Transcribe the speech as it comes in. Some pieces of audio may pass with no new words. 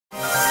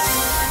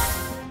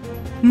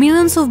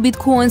Millions of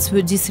bitcoins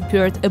were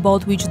disappeared,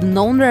 about which the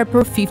known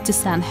rapper 50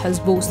 Cent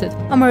has boasted.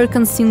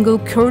 American singer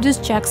Curtis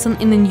Jackson,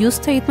 in a new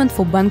statement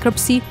for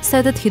bankruptcy,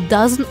 said that he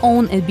doesn't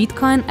own a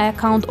Bitcoin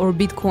account or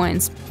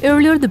bitcoins.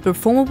 Earlier, the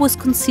performer was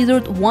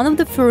considered one of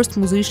the first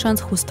musicians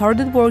who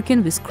started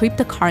working with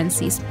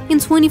cryptocurrencies. In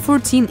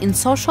 2014, in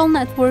social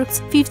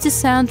networks, 50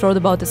 Cent wrote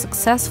about a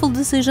successful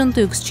decision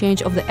to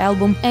exchange of the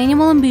album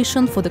Animal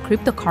Ambition for the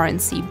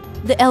cryptocurrency.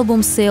 The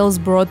album sales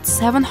brought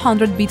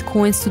 700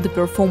 bitcoins to the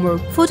performer.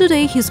 For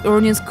today, his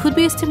earnings could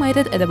be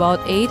estimated at about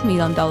 $8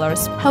 million.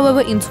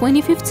 However, in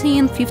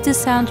 2015, 50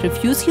 Cent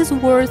refused his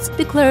words,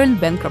 declaring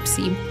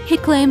bankruptcy. He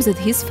claims that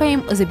his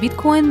fame as a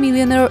Bitcoin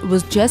millionaire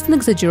was just an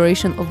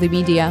exaggeration of the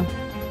media.